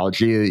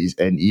technologies,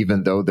 and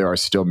even though there are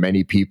still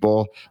many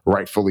people,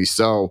 rightfully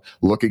so,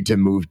 looking to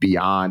move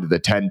beyond the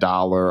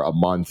 $10 a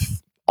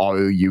month,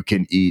 all you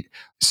can eat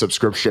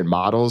subscription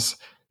models,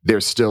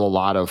 there's still a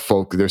lot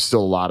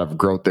of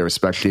growth there,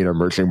 especially in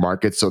emerging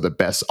markets. So the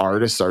best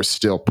artists are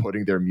still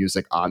putting their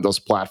music on those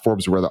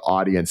platforms where the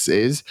audience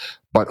is,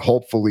 but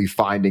hopefully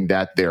finding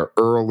that their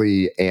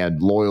early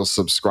and loyal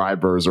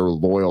subscribers or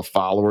loyal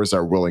followers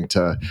are willing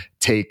to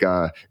take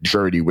a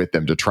journey with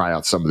them to try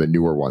out some of the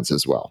newer ones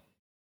as well.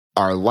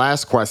 Our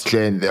last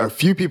question, a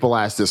few people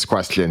asked this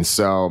question,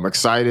 so I'm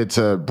excited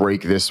to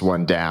break this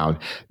one down.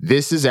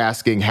 This is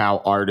asking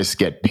how artists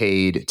get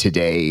paid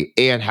today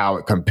and how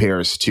it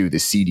compares to the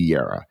CD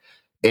era.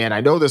 And I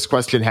know this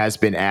question has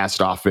been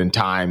asked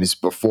oftentimes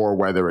before,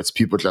 whether it's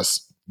people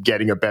just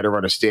getting a better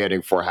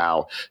understanding for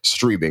how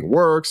streaming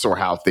works or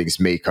how things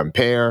may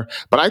compare.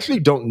 But I actually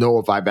don't know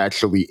if I've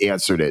actually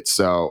answered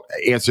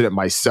it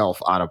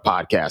myself on a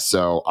podcast.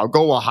 So I'll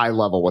go a high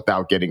level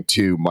without getting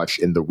too much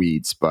in the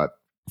weeds. But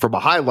from a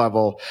high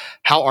level,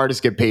 how artists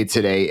get paid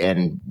today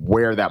and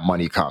where that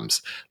money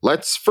comes.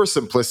 Let's, for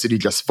simplicity,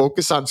 just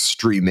focus on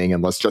streaming,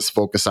 and let's just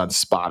focus on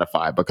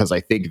Spotify, because I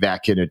think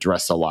that can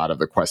address a lot of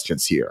the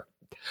questions here.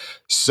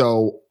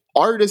 So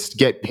artists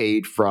get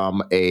paid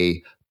from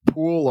a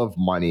pool of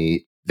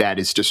money that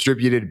is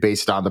distributed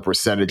based on the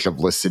percentage of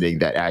listening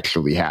that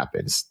actually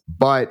happens.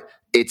 But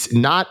it's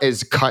not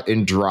as cut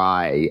and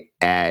dry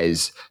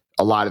as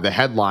a lot of the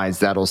headlines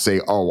that'll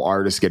say, oh,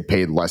 artists get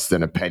paid less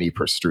than a penny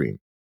per stream.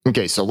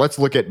 Okay, so let's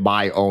look at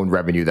my own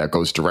revenue that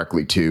goes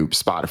directly to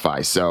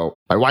Spotify. So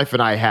my wife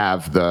and I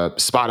have the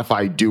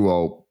Spotify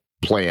Duo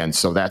plan.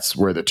 So that's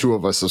where the two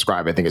of us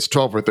subscribe. I think it's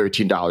 $12 or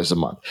 $13 a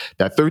month.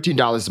 That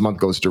 $13 a month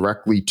goes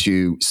directly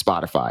to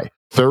Spotify.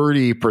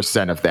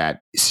 30% of that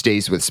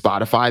stays with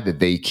Spotify that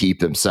they keep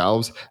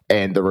themselves,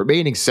 and the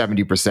remaining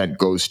 70%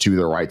 goes to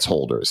the rights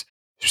holders.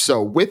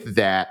 So with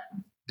that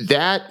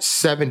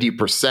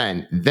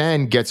 70%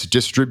 then gets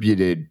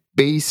distributed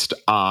based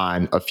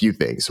on a few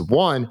things.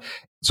 One,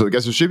 so it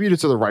gets distributed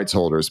to the rights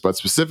holders, but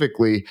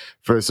specifically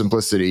for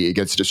simplicity, it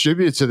gets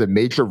distributed to the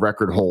major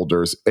record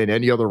holders and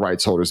any other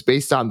rights holders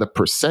based on the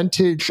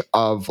percentage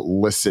of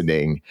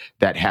listening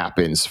that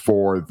happens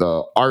for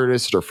the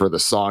artist or for the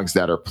songs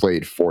that are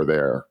played for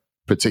their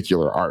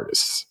particular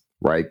artists,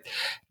 right?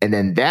 And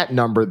then that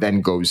number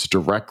then goes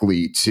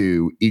directly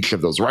to each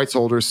of those rights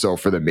holders. So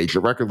for the major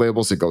record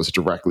labels, it goes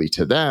directly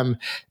to them.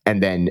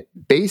 And then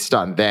based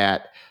on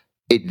that,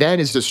 it then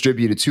is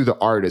distributed to the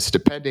artist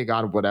depending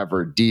on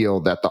whatever deal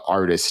that the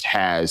artist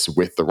has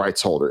with the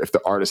rights holder. If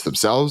the artist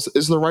themselves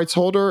is the rights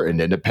holder,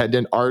 an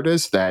independent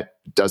artist that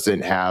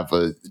doesn't have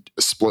a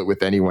split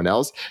with anyone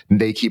else,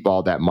 they keep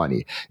all that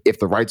money. If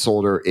the rights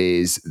holder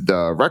is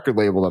the record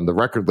label, then the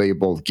record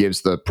label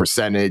gives the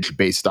percentage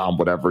based on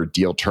whatever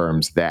deal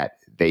terms that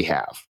they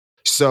have.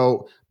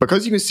 So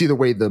because you can see the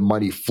way the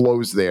money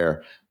flows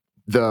there,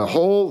 the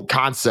whole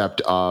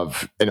concept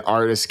of an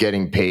artist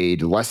getting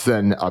paid less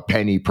than a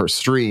penny per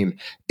stream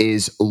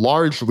is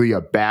largely a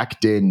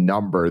backed-in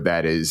number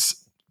that is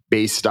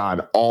based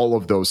on all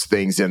of those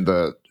things and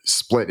the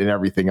split and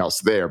everything else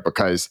there.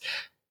 Because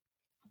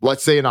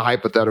let's say in a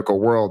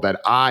hypothetical world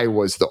that I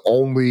was the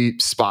only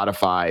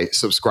Spotify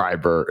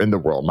subscriber in the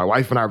world. My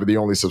wife and I were the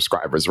only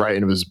subscribers, right?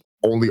 And it was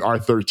only our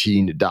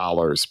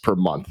 $13 per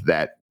month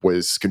that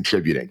was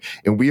contributing.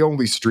 And we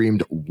only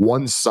streamed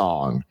one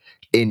song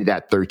in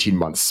that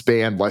 13-month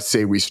span. Let's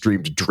say we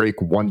streamed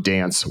Drake One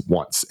Dance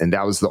once, and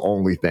that was the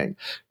only thing.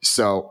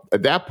 So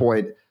at that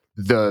point,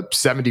 the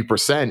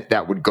 70%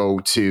 that would go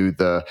to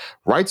the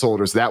rights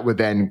holders, that would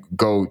then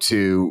go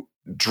to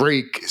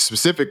Drake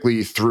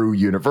specifically through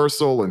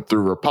Universal and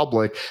through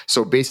Republic.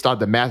 So based on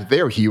the math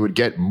there, he would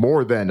get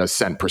more than a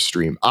cent per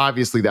stream.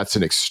 Obviously, that's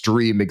an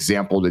extreme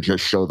example to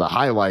just show the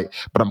highlight,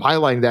 but I'm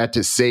highlighting that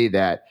to say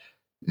that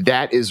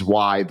that is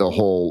why the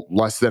whole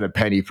less than a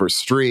penny per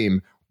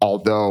stream,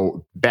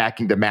 although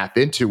backing the math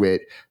into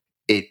it,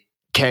 it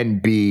can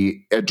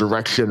be a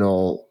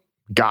directional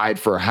guide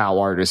for how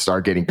artists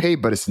are getting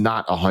paid, but it's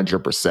not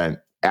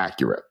 100%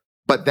 accurate.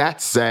 But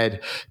that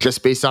said,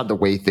 just based on the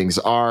way things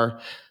are,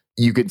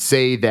 you could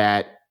say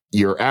that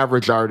your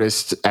average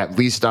artist, at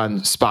least on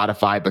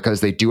Spotify,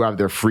 because they do have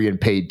their free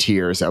and paid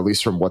tiers, at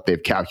least from what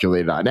they've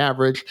calculated on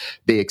average,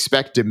 they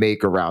expect to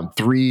make around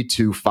 $3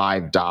 to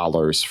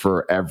 $5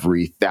 for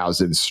every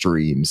 1,000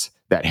 streams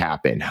that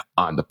happen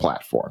on the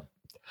platform.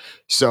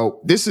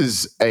 So this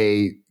is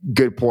a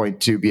good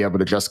point to be able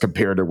to just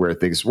compare to where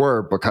things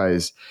were,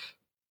 because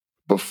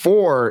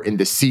before, in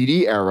the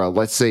CD era,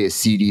 let's say a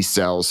CD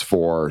sells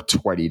for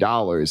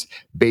 $20,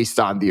 based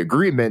on the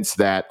agreements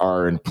that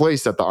are in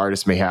place that the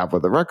artist may have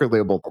with a record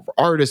label,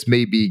 artists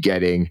may be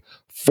getting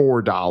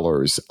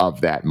 $4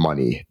 of that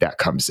money that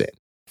comes in,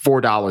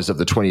 $4 of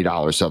the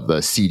 $20 of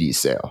the CD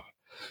sale.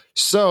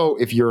 So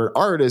if you're an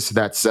artist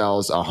that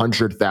sells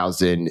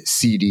 100,000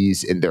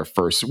 CDs in their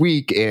first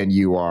week and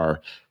you are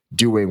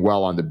doing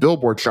well on the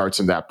Billboard charts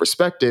in that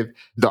perspective,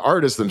 the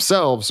artists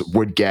themselves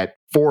would get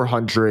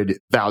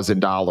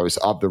 $400,000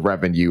 of the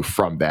revenue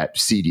from that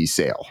CD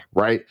sale,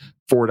 right?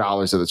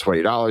 $4 of the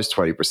 $20,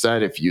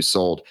 20%. If you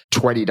sold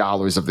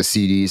 $20 of the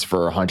CDs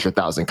for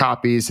 100,000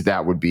 copies,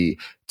 that would be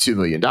 $2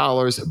 million.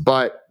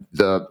 But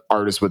the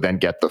artist would then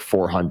get the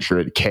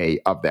 $400K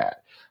of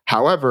that.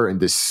 However, in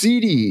the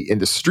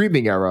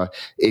streaming era,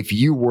 if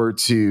you were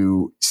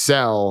to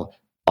sell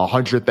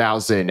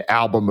 100,000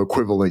 album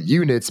equivalent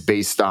units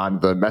based on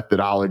the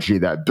methodology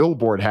that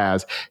Billboard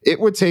has, it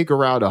would take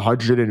around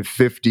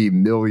 150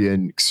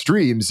 million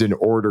streams in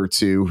order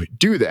to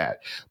do that.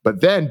 But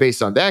then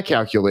based on that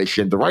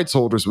calculation, the rights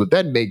holders would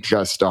then make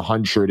just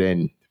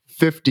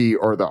 150,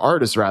 or the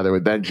artist rather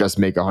would then just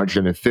make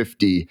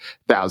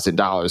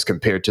 $150,000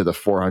 compared to the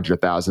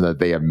 400,000 that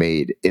they have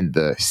made in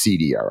the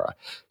CD era.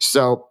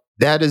 So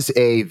that is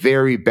a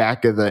very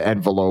back of the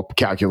envelope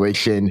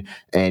calculation,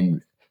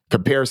 and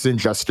comparison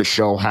just to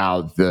show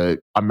how the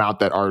amount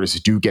that artists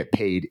do get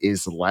paid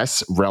is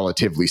less,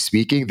 relatively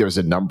speaking. There's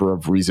a number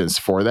of reasons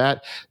for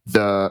that.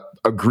 The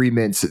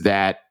agreements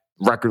that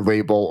record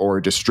label or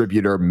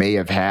distributor may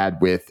have had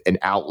with an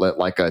outlet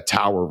like a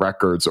Tower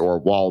Records or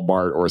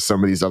Walmart or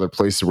some of these other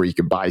places where you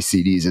can buy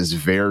CDs is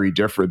very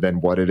different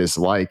than what it is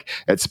like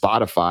at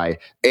Spotify.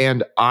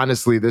 And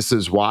honestly, this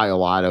is why a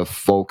lot of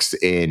folks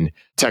in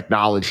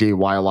technology,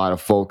 why a lot of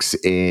folks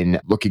in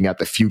looking at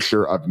the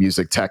future of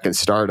music tech and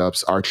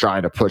startups are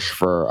trying to push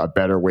for a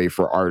better way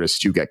for artists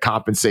to get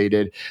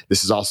compensated.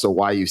 This is also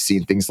why you've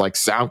seen things like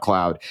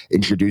SoundCloud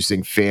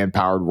introducing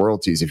fan-powered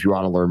royalties. If you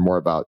want to learn more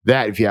about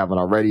that, if you haven't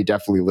already,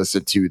 definitely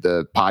listen to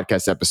the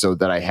podcast episode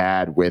that I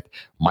had with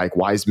Mike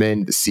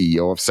Wiseman, the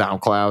CEO of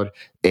SoundCloud,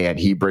 and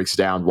he breaks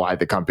down why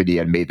the company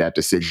had made that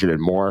decision and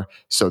more.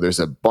 So there's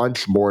a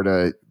bunch more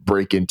to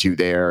break into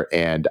there,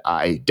 and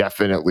I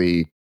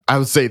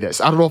would say this.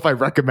 I don't know if I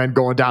recommend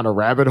going down a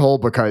rabbit hole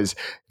because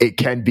it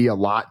can be a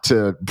lot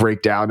to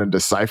break down and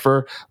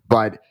decipher.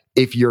 But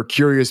if you're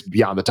curious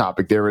beyond the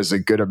topic, there is a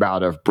good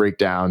amount of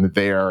breakdown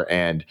there.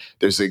 And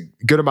there's a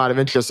good amount of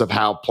interest of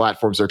how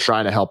platforms are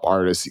trying to help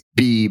artists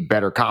be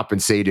better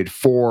compensated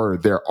for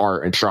their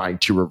art and trying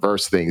to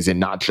reverse things and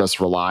not just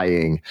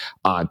relying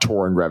on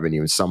touring revenue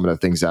and some of the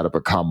things that have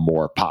become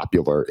more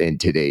popular in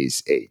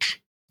today's age.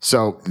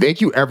 So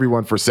thank you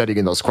everyone for sending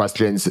in those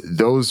questions.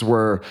 Those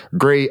were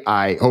great.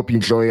 I hope you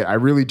enjoy it. I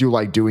really do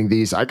like doing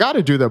these. I got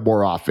to do them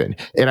more often.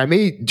 And I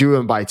may do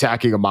them by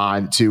tacking them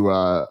on to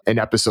an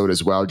episode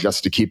as well,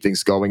 just to keep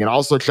things going. And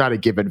also try to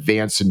give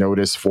advance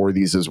notice for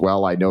these as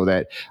well. I know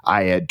that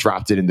I had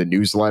dropped it in the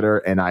newsletter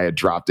and I had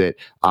dropped it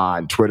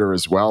on Twitter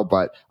as well,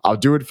 but I'll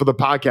do it for the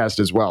podcast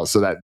as well so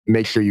that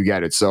make sure you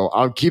get it. So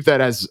I'll keep that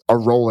as a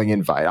rolling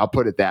invite. I'll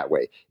put it that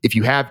way. If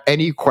you have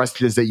any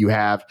questions that you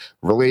have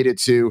related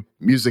to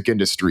music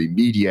industry,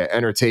 media,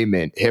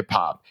 entertainment, hip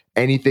hop,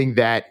 anything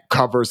that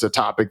covers a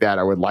topic that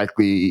I would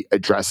likely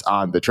address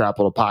on the Trap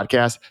Little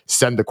podcast,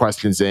 send the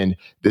questions in.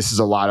 This is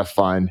a lot of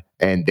fun,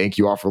 and thank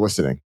you all for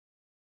listening.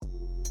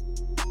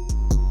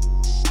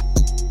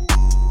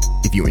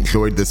 If you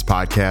enjoyed this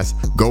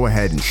podcast, go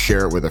ahead and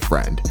share it with a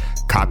friend.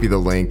 Copy the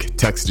link,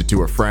 text it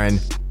to a friend,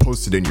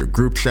 post it in your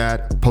group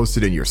chat, post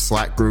it in your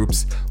Slack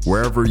groups,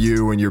 wherever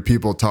you and your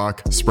people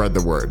talk, spread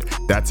the word.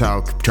 That's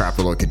how Trap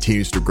Little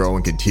continues to grow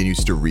and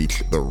continues to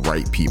reach the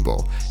right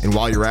people. And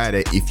while you're at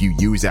it, if you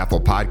use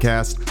Apple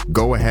Podcasts,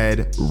 go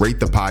ahead,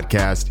 rate the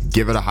podcast,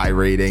 give it a high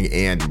rating,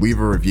 and leave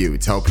a review.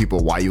 Tell people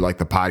why you like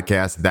the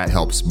podcast. That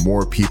helps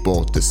more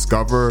people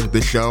discover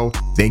the show.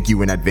 Thank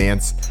you in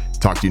advance.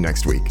 Talk to you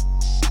next week.